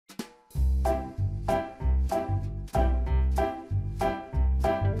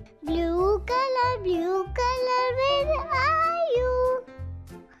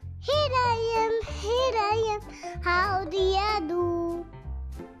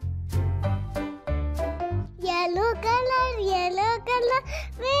color,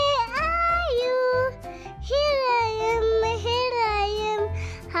 where are you? Here I am,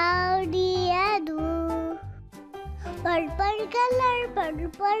 how do you do? Purple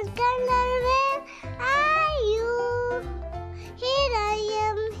color, where are you? Here I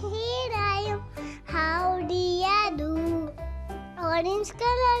am, how do you do? Orange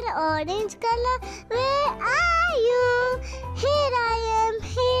color, where are you? Here I